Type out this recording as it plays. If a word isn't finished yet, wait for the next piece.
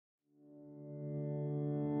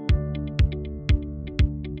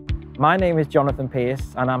My name is Jonathan Pearce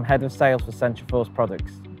and I'm Head of Sales for Centriforce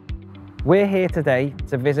Products. We're here today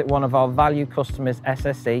to visit one of our valued customers,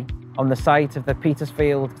 SSE, on the site of the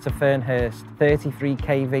Petersfield to Fernhurst 33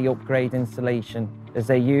 kV upgrade installation as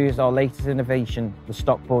they use our latest innovation, the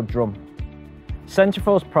Stokbord Drum.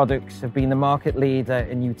 Centriforce Products have been the market leader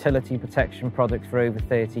in utility protection products for over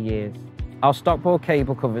 30 years. Our Stokbord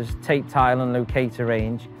cable covers, tape tile and locator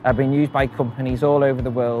range have been used by companies all over the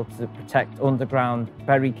world to protect underground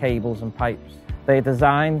buried cables and pipes. They are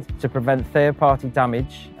designed to prevent third-party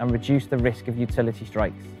damage and reduce the risk of utility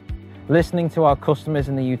strikes. Listening to our customers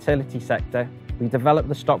in the utility sector, we developed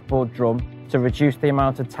the Stokbord Drum to reduce the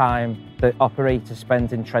amount of time that operators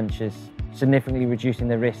spend in trenches, significantly reducing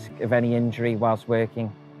the risk of any injury whilst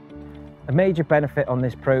working. A major benefit on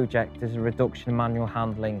this project is a reduction in manual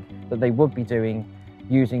handling that they would be doing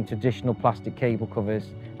using traditional plastic cable covers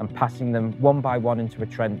and passing them one by one into a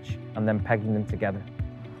trench and then pegging them together.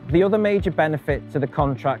 The other major benefit to the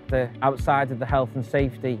contractor outside of the health and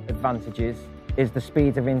safety advantages is the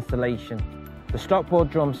speed of installation. The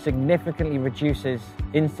Stokbord Drum significantly reduces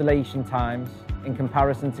installation times in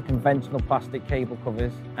comparison to conventional plastic cable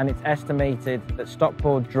covers, and it's estimated that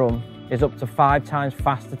Stokbord Drum is up to 5 times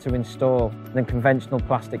faster to install than conventional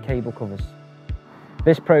plastic cable covers.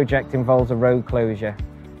 This project involves a road closure,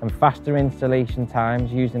 and faster installation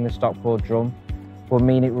times using the Stokbord Drum will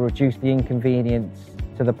mean it will reduce the inconvenience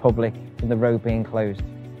to the public from the road being closed.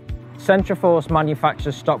 Centriforce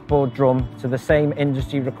manufactures Stokbord Drum to the same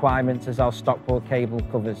industry requirements as our Stokbord cable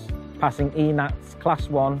covers, passing ENA-TS Class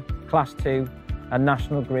 1, Class 2 and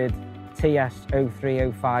National Grid TS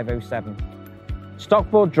 030507.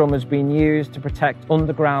 Stokbord Drum has been used to protect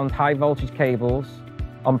underground high voltage cables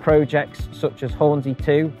on projects such as Hornsey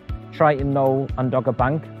 2, Triton Knoll and Dogger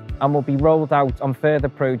Bank, and will be rolled out on further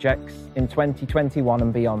projects in 2021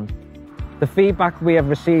 and beyond. The feedback we have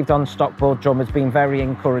received on Stokbord Drum has been very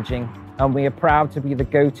encouraging, and we are proud to be the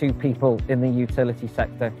go-to people in the utility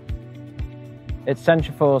sector. At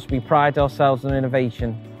Centriforce, we pride ourselves on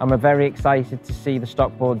innovation, and we're very excited to see the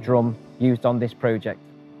Stokbord Drum used on this project.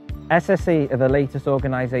 SSE are the latest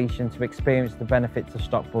organisation to experience the benefits of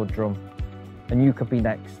Stokbord Drum, and you could be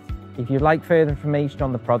next. If you'd like further information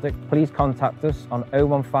on the product, please contact us on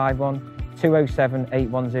 0151 207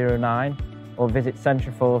 8109 or visit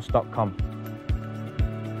centriforce.com.